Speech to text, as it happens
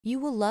You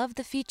will love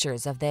the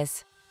features of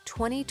this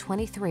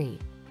 2023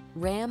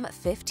 Ram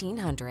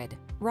 1500.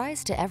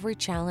 Rise to every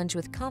challenge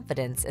with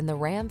confidence in the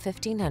Ram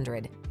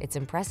 1500. Its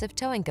impressive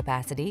towing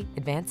capacity,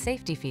 advanced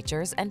safety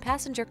features, and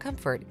passenger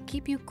comfort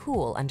keep you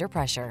cool under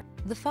pressure.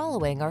 The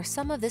following are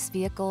some of this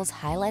vehicle's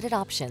highlighted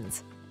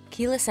options: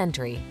 keyless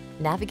entry,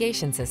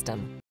 navigation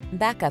system,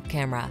 backup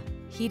camera,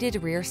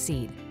 heated rear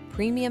seat,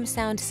 premium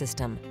sound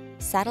system,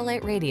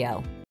 satellite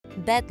radio,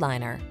 bed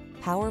liner,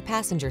 power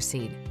passenger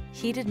seat,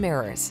 heated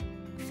mirrors,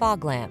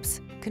 fog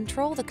lamps.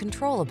 Control the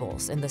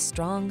controllables in the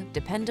strong,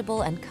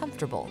 dependable, and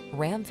comfortable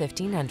Ram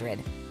 1500.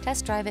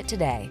 Test drive it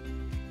today.